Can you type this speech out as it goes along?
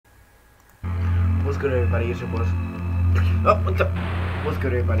good, everybody? It's your boy. Oh, what's up? What's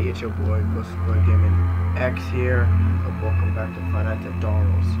good, everybody? It's your boy, Gaming X here. Welcome back to Finance at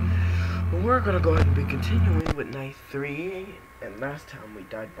Darl's. We're gonna go ahead and be continuing with night 3. And last time we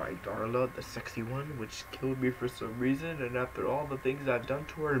died by Darla, the sexy one, which killed me for some reason. And after all the things I've done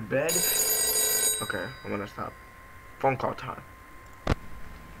to her in bed. Okay, I'm gonna stop. Phone call time.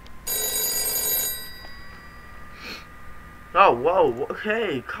 Oh, whoa,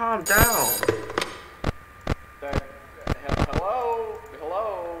 okay, calm down. Hello?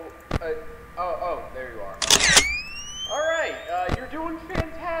 Oh, there you are. Alright, you're doing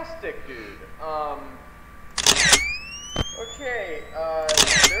fantastic, dude. Okay,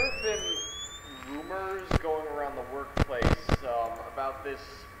 there have been rumors going around the workplace, about this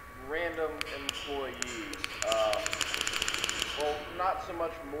random employee. Well, not so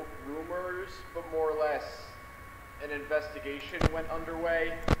much rumors, but more or less an investigation went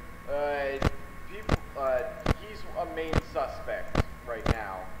underway. He's a main suspect right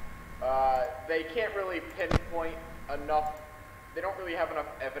now. They can't really pinpoint enough. They don't really have enough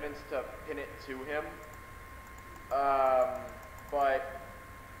evidence to pin it to him. Well,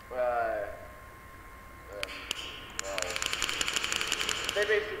 they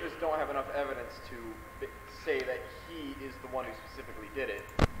basically just don't have enough evidence to say that he is the one who specifically did it.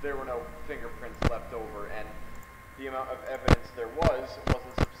 There were no fingerprints left over, and the amount of evidence there wasn't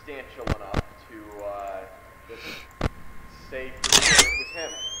substantial enough to just say for sure it was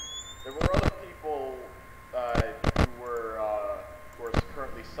him. There were other people who were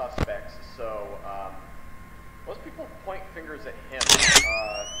currently suspects, so most people point fingers at him.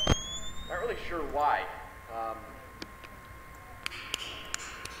 Not really sure why.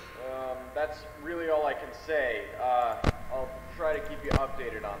 That's really all I can say. I'll try to keep you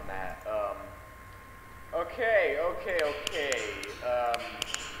updated on that. Okay.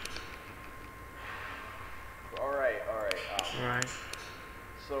 Alright. Alright.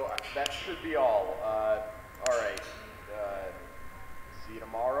 So that should be all. Alright. See you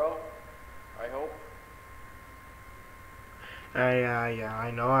tomorrow, I hope. Yeah,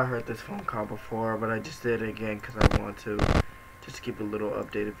 I know I heard this phone call before, but I just did it again because I want to just keep a little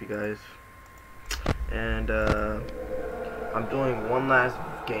update of you guys. And I'm doing one last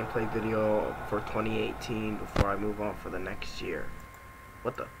gameplay video for 2018 before I move on for the next year.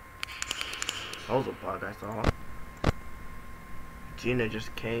 What the? That was a bug I saw. Gina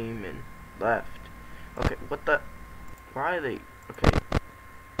just came and left. Okay, what the? Why are they? Okay.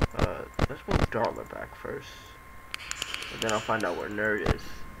 Let's move Darla back first. And then I'll find out where Nerd is.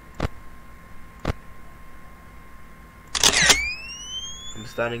 I'm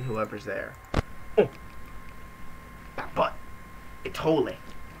stunning whoever's there. Oh! That butt! It's holy.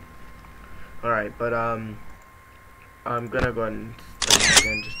 Alright, but I'm gonna go ahead and start it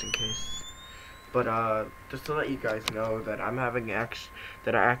again just in case. But just to let you guys know that I'm having I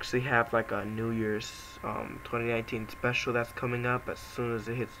actually have like a New Year's 2019 special that's coming up as soon as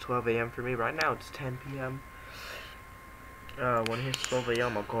it hits 12 AM for me. Right now it's 10 PM. When it hits 12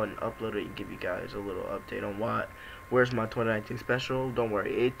 AM, I'll go ahead and upload it and give you guys a little update on where's my 2019 special. Don't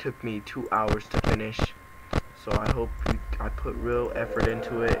worry, it took me 2 hours to finish. So I hope I put real effort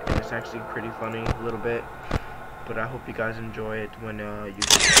into it, and it's actually pretty funny a little bit. But I hope you guys enjoy it when you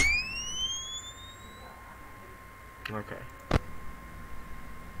see it. Okay.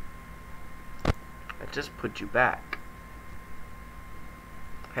 I just put you back.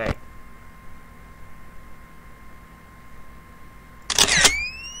 Hey.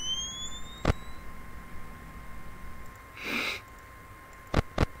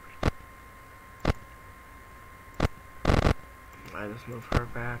 Alright, let's move her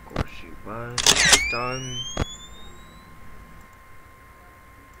back where she was. Done.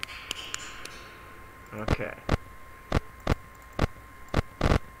 Okay.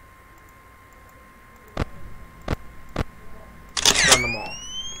 Stun them all.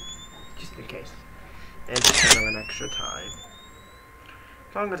 Just in case. And just stun them an extra time.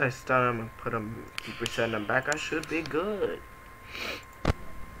 As long as I stun them and put them, keep resetting them back, I should be good.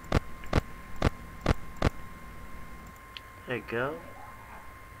 There you go.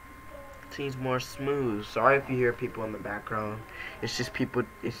 Seems more smooth. Sorry if you hear people in the background. It's just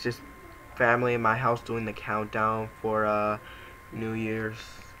family in my house doing the countdown for New Year's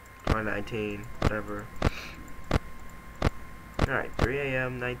 2019, whatever. Alright, 3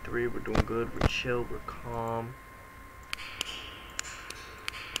 AM, night 3, we're doing good, we're chill, we're calm.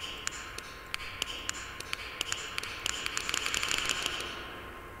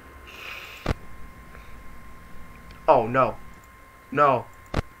 Oh no. No.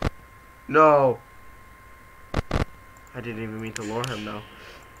 I didn't even mean to lure him though.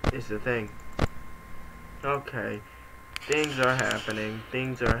 It's the thing. Okay. Things are happening.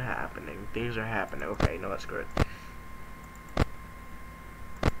 Things are happening. Things are happening. Okay, no, that's good.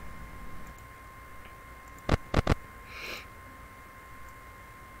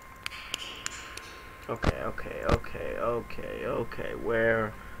 Okay.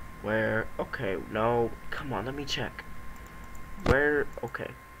 Where? Okay, no. Come on, let me check. Where?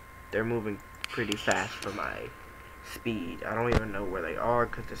 Okay. They're moving pretty fast for my speed. I don't even know where they are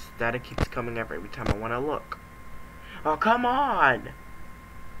because the static keeps coming up every time I want to look. Oh, come on!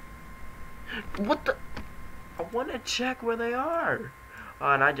 What the? I want to check where they are.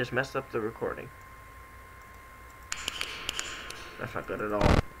 Oh, and I just messed up the recording. That's not good at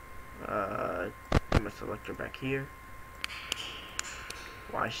all. I'm gonna select her back here.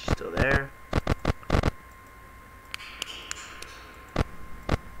 Why is she still there?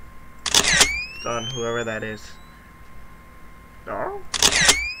 Stun whoever that is. Darl?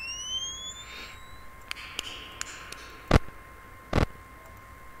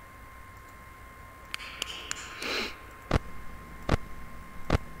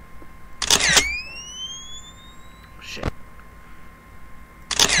 Shit.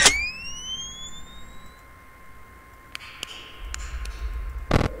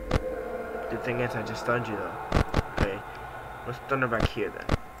 The thing is, I just stunned you though. Okay. Let's stun her back here then.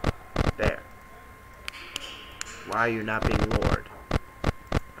 There. Why are you not being lured?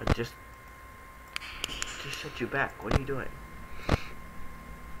 I just set you back. What are you doing?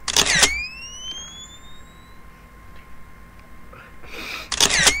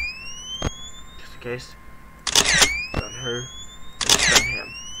 Just in case. Stun her. And stun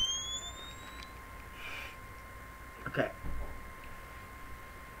him. Okay.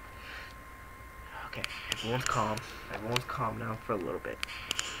 Okay. Everyone's calm. Everyone's calm now for a little bit.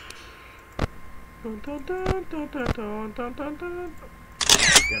 Dun, dun, dun, dun, dun, dun, dun, dun, dun.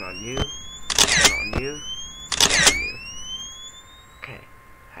 Spin on you. Spin on you. Spin on you. Okay.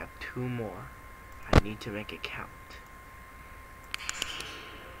 I have 2 more. I need to make it count.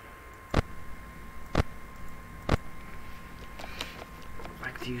 I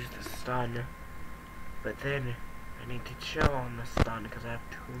like to use the stun, but then I need to chill on the stun because I have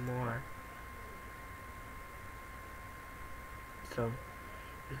 2 more. So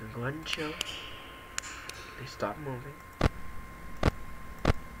you can go ahead and chill. They stop moving.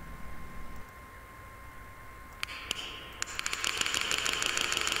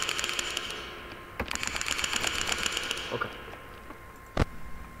 Okay.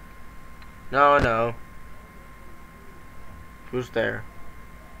 No. Who's there?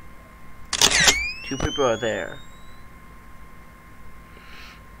 2 people are there.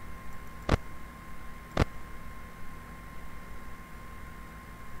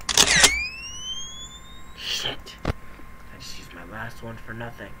 Shit. I just used my last one for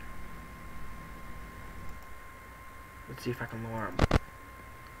nothing. Let's see if I can lure him.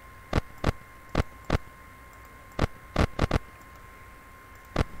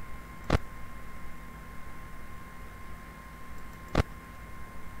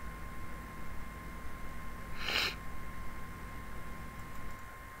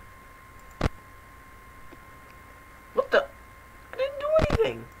 What the? I didn't do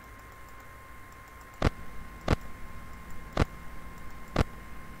anything.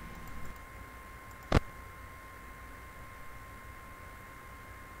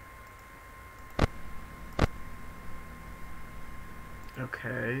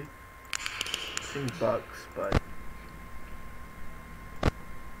 Okay. This thing bugs, but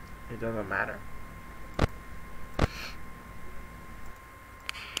it doesn't matter.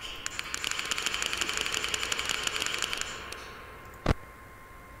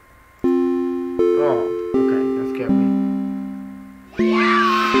 Oh, okay, that scared me.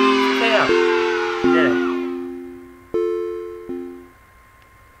 Damn! Did it.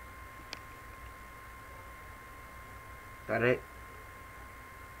 Got it.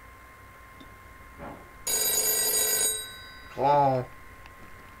 Oh. What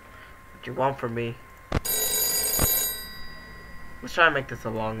you want from me? Let's try and make this a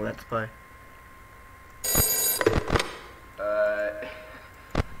long let's play.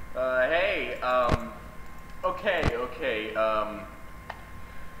 Hey, okay,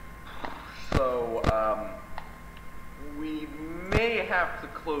 so, we may have to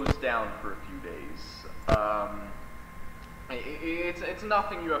close down for a few days. It's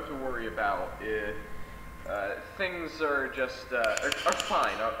nothing you have to worry about. Things are just, are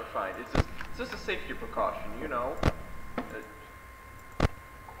fine, It's just a safety precaution, you know?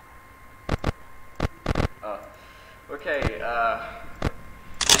 Okay,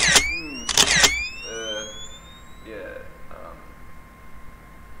 yeah,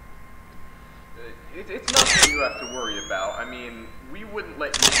 It's nothing you have to worry about. I mean, we wouldn't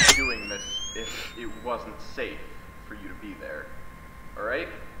let you keep doing this if it wasn't safe for you to be there. Alright?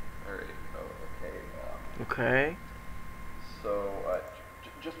 Alright. Oh, okay. Okay. So,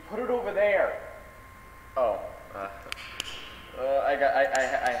 just put it over there. Oh, I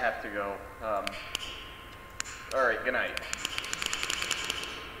have to go. Alright, good night.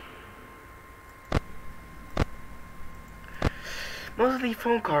 Most of these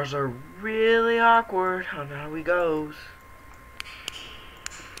phone calls are really awkward on how he goes.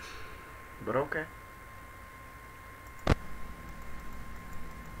 But okay.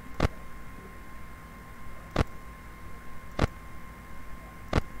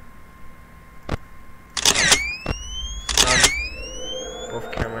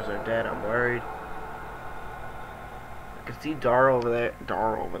 Both cameras are dead, I'm worried. I can see Darl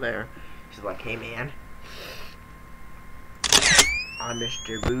over there. She's like, hey man. I'm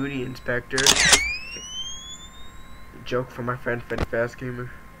Mr. Booty Inspector. Joke from my friend Fetty Fast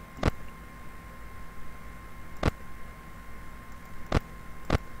Gamer.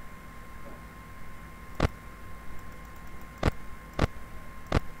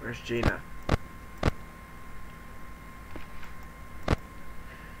 Where's Gina?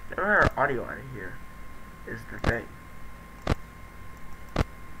 Never heard audio out of here, is the thing.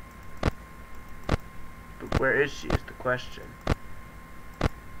 But where is she is the question.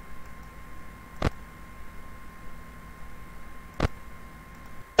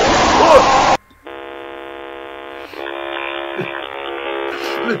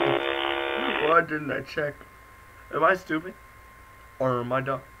 Why didn't I check? Am I stupid? Or am I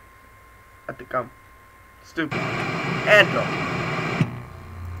dumb? I think I'm stupid. And dumb.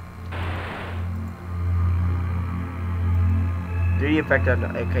 Do you affect that?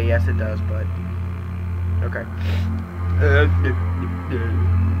 Okay, yes it does, but... Okay.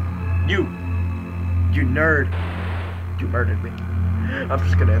 You nerd. You murdered me. I'm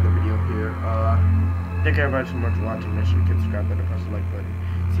just gonna end the video here. Thank you everybody so much for watching. Make sure you hit the subscribe button, press the like button.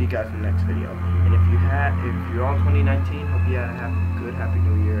 See you guys in the next video. And if you're on 2019, hope you had a good happy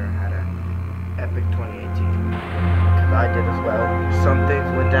new year. Had a epic 2018. Because I did as well. Some things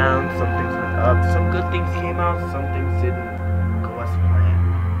went down, some things went up. Some good things came out, some things didn't go as planned.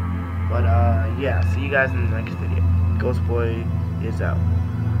 But yeah, see you guys in the next video. Ghost Boy is out.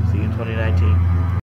 See you in 2019.